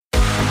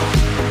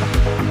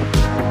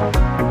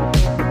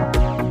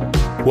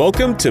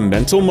Welcome to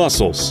Mental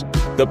Muscles,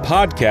 the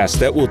podcast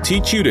that will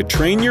teach you to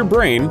train your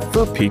brain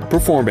for peak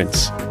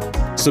performance.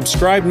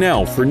 Subscribe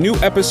now for new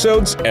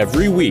episodes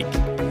every week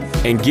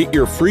and get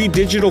your free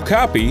digital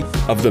copy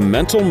of the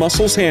Mental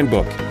Muscles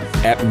Handbook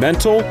at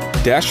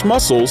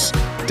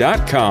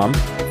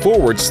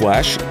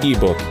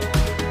mental-muscles.com/ebook.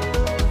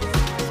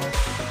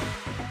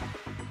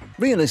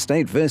 Real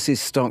estate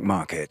versus stock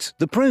market.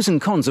 The pros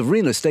and cons of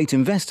real estate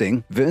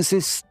investing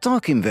versus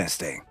stock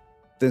investing.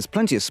 There's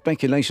plenty of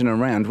speculation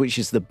around which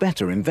is the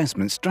better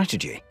investment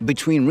strategy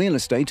between real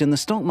estate and the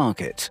stock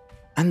market.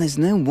 And there's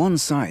no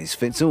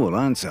one-size-fits-all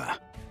answer.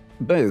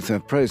 Both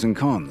have pros and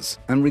cons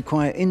and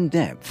require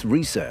in-depth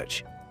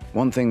research.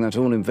 One thing that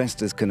all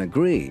investors can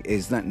agree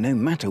is that no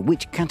matter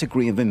which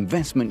category of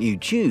investment you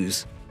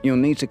choose, you'll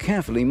need to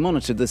carefully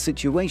monitor the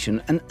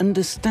situation and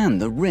understand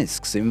the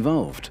risks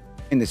involved.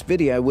 In this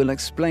video, we'll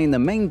explain the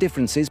main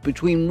differences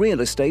between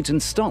real estate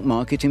and stock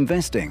market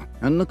investing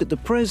and look at the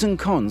pros and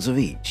cons of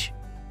each.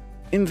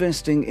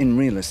 Investing in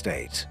real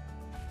estate.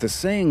 The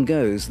saying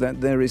goes that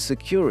there is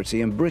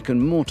security in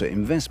brick-and-mortar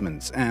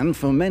investments, and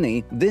for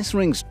many, this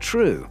rings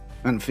true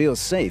and feels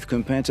safe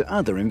compared to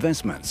other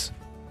investments.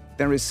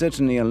 There is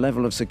certainly a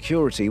level of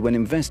security when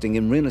investing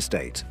in real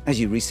estate, as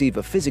you receive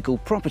a physical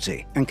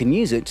property and can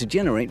use it to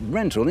generate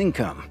rental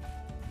income.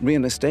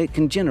 Real estate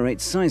can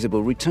generate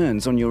sizable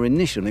returns on your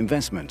initial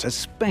investment,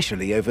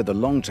 especially over the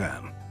long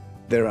term.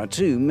 There are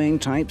two main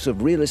types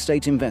of real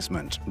estate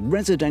investment: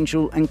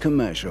 residential and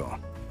commercial.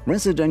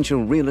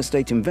 Residential real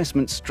estate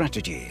investment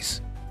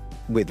strategies.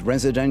 With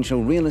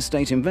residential real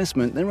estate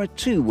investment, there are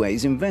two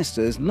ways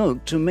investors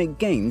look to make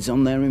gains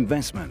on their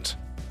investment.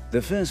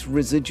 The first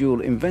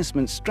residual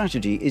investment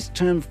strategy is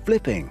termed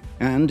flipping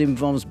and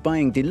involves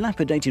buying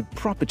dilapidated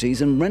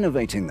properties and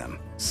renovating them,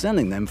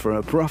 selling them for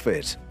a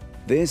profit.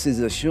 This is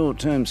a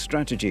short-term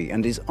strategy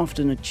and is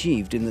often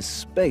achieved in the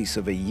space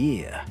of a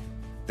year.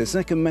 The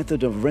second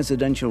method of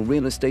residential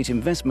real estate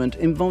investment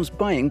involves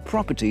buying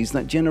properties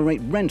that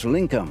generate rental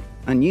income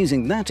and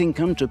using that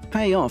income to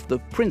pay off the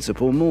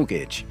principal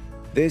mortgage.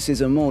 This is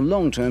a more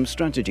long-term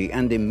strategy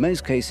and in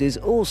most cases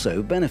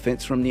also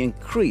benefits from the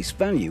increased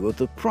value of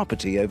the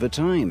property over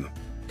time.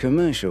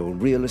 Commercial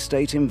real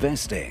estate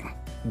investing.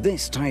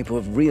 This type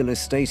of real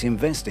estate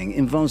investing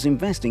involves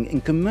investing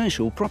in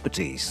commercial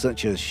properties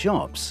such as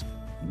shops,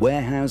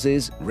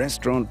 warehouses,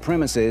 restaurant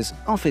premises,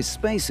 office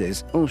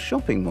spaces, or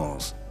shopping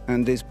malls,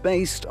 and is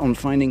based on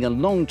finding a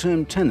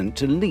long-term tenant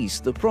to lease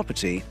the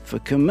property for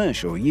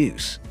commercial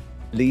use.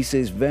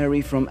 Leases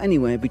vary from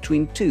anywhere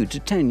between 2 to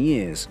 10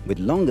 years, with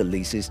longer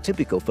leases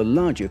typical for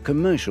larger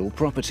commercial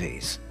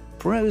properties.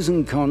 Pros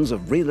and cons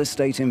of real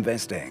estate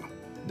investing.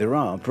 There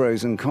are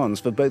pros and cons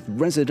for both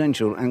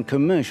residential and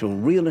commercial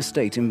real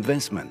estate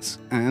investments,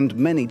 and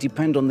many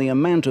depend on the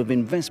amount of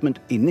investment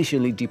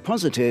initially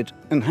deposited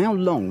and how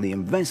long the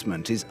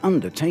investment is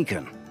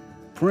undertaken.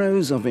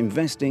 Pros of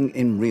investing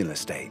in real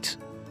estate.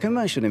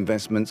 Commercial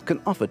investments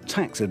can offer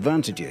tax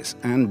advantages,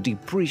 and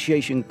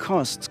depreciation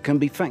costs can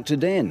be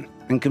factored in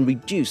and can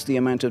reduce the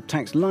amount of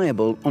tax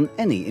liable on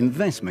any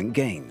investment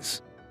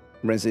gains.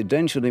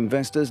 Residential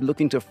investors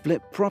looking to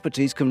flip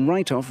properties can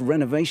write off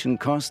renovation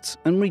costs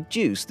and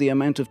reduce the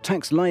amount of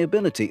tax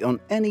liability on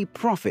any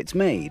profits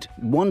made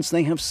once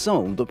they have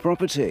sold the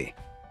property.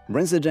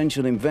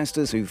 Residential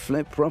investors who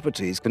flip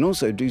properties can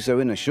also do so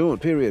in a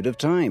short period of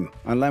time,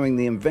 allowing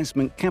the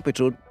investment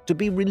capital to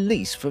be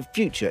released for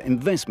future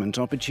investment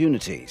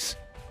opportunities.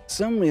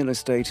 Some real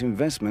estate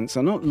investments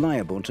are not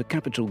liable to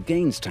capital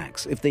gains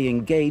tax if they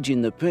engage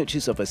in the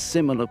purchase of a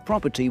similar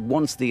property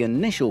once the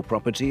initial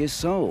property is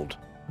sold.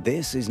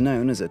 This is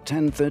known as a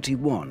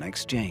 1031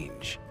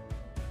 exchange.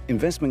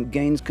 Investment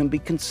gains can be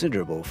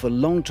considerable for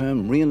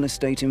long-term real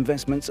estate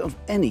investments of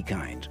any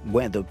kind,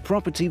 where the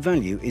property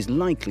value is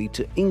likely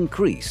to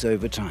increase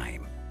over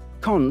time.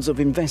 Cons of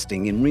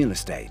investing in real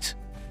estate.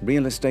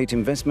 Real estate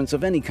investments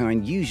of any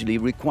kind usually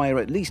require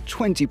at least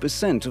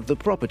 20% of the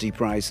property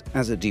price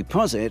as a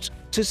deposit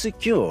to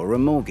secure a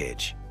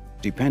mortgage.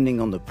 Depending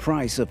on the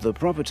price of the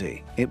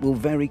property, it will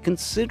vary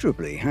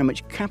considerably how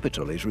much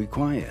capital is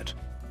required.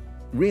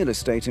 Real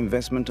estate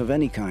investment of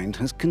any kind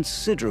has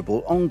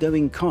considerable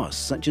ongoing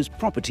costs such as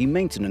property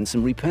maintenance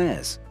and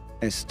repairs,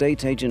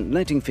 estate agent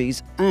letting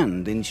fees,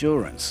 and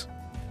insurance.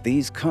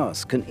 These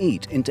costs can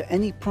eat into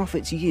any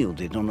profits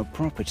yielded on a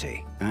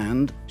property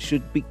and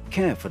should be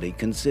carefully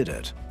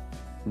considered.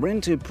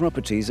 Rented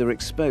properties are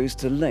exposed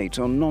to late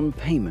or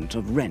non-payment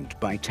of rent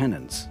by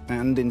tenants,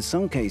 and in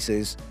some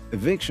cases,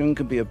 eviction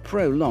can be a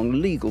prolonged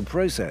legal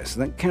process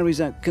that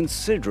carries out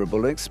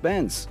considerable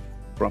expense.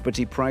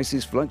 Property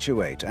prices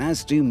fluctuate,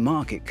 as do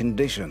market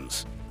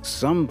conditions.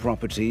 Some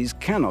properties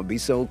cannot be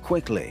sold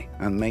quickly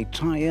and may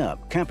tie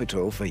up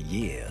capital for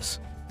years.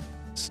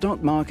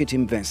 Stock market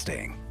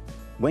investing.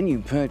 When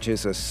you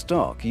purchase a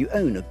stock, you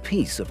own a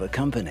piece of a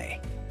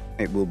company.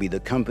 It will be the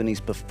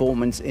company's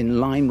performance in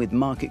line with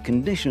market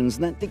conditions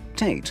that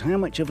dictate how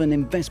much of an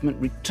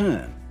investment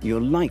return you're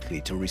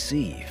likely to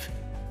receive.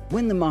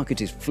 When the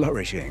market is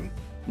flourishing,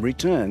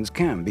 returns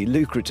can be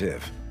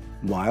lucrative.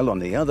 while on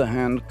the other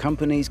hand,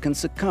 companies can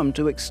succumb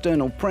to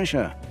external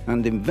pressure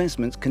and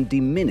investments can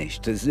diminish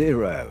to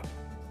zero.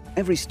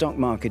 Every stock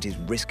market is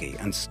risky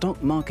and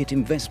stock market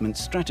investment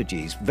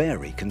strategies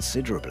vary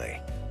considerably.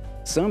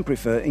 Some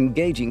prefer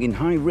engaging in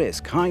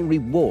high-risk,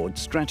 high-reward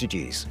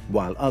strategies,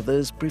 while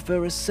others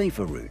prefer a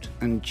safer route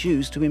and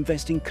choose to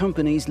invest in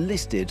companies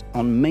listed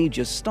on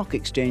major stock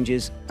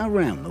exchanges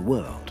around the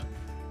world.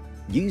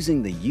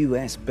 Using the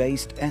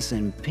US-based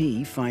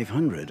S&P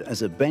 500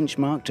 as a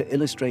benchmark to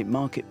illustrate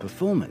market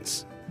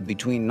performance,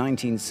 between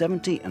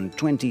 1970 and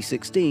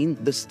 2016,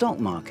 the stock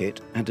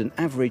market had an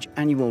average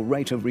annual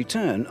rate of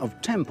return of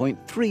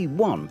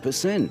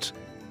 10.31%.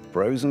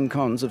 Pros and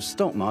cons of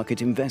stock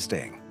market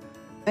investing.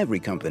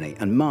 Every company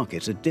and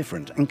market are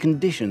different and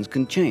conditions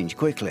can change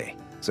quickly,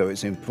 so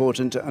it's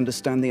important to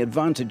understand the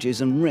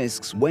advantages and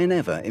risks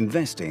whenever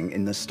investing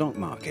in the stock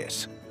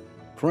market.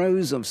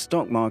 Pros of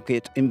stock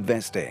market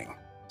investing.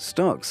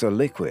 Stocks are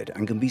liquid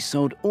and can be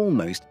sold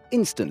almost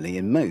instantly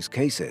in most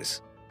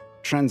cases.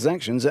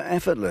 Transactions are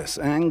effortless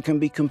and can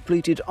be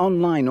completed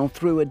online or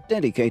through a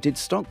dedicated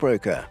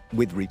stockbroker,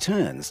 with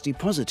returns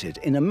deposited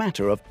in a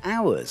matter of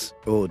hours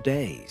or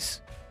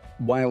days.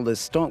 While the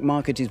stock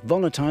market is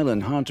volatile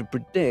and hard to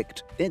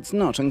predict, it's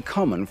not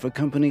uncommon for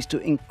companies to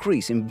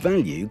increase in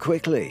value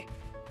quickly,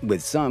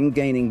 with some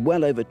gaining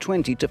well over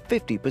 20 to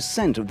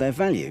 50% of their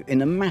value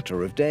in a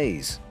matter of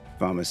days.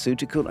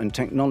 Pharmaceutical and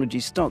technology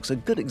stocks are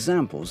good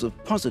examples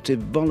of positive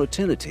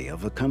volatility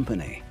of a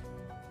company.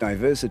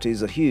 Diversity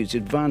is a huge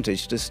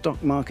advantage to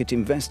stock market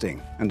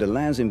investing and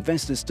allows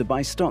investors to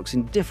buy stocks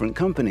in different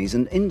companies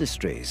and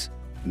industries,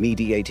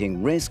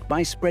 mediating risk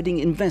by spreading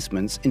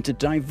investments into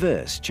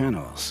diverse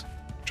channels.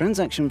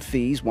 Transaction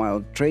fees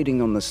while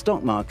trading on the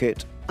stock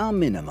market are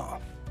minimal.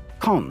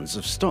 Cons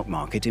of stock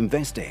market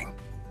investing.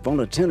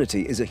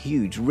 Volatility is a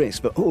huge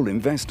risk for all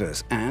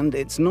investors, and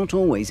it's not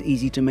always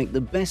easy to make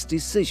the best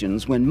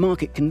decisions when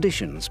market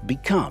conditions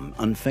become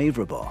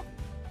unfavorable.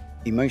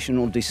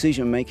 Emotional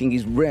decision-making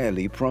is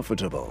rarely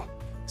profitable.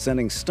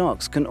 Selling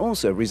stocks can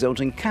also result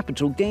in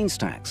capital gains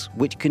tax,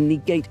 which can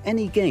negate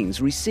any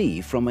gains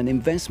received from an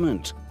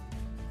investment.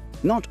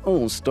 Not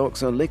all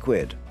stocks are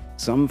liquid.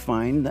 Some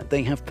find that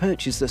they have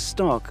purchased a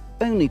stock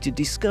only to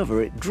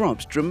discover it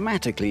drops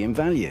dramatically in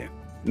value,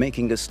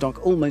 making a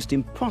stock almost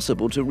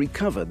impossible to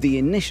recover the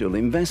initial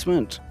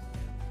investment.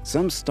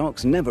 Some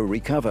stocks never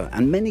recover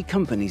and many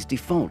companies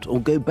default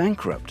or go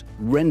bankrupt,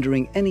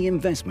 rendering any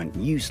investment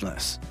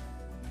useless.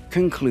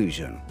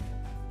 Conclusion.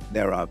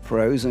 There are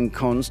pros and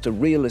cons to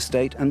real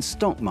estate and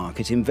stock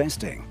market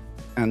investing,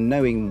 and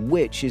knowing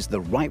which is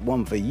the right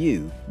one for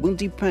you will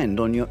depend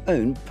on your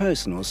own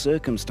personal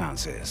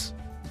circumstances.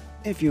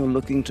 If you're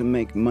looking to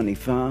make money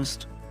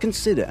fast,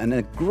 consider an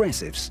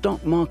aggressive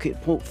stock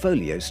market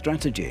portfolio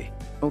strategy,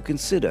 or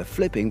consider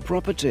flipping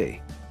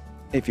property.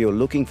 If you're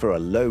looking for a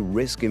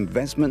low-risk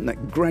investment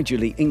that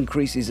gradually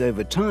increases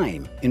over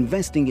time,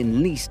 investing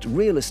in leased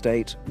real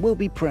estate will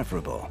be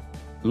preferable.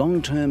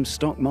 Long-term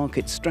stock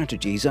market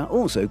strategies are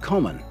also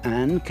common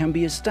and can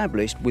be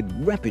established with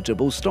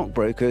reputable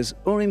stockbrokers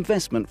or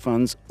investment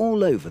funds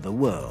all over the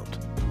world.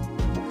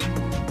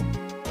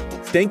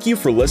 Thank you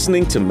for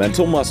listening to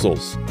Mental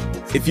Muscles.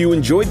 If you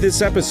enjoyed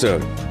this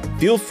episode,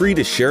 feel free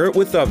to share it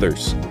with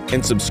others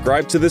and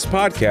subscribe to this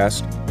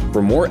podcast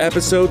for more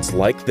episodes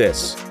like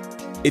this.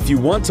 If you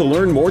want to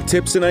learn more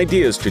tips and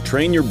ideas to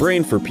train your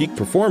brain for peak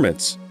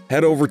performance,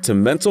 head over to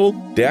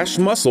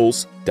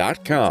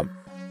mental-muscles.com.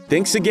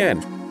 Thanks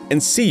again,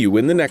 and see you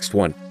in the next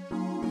one.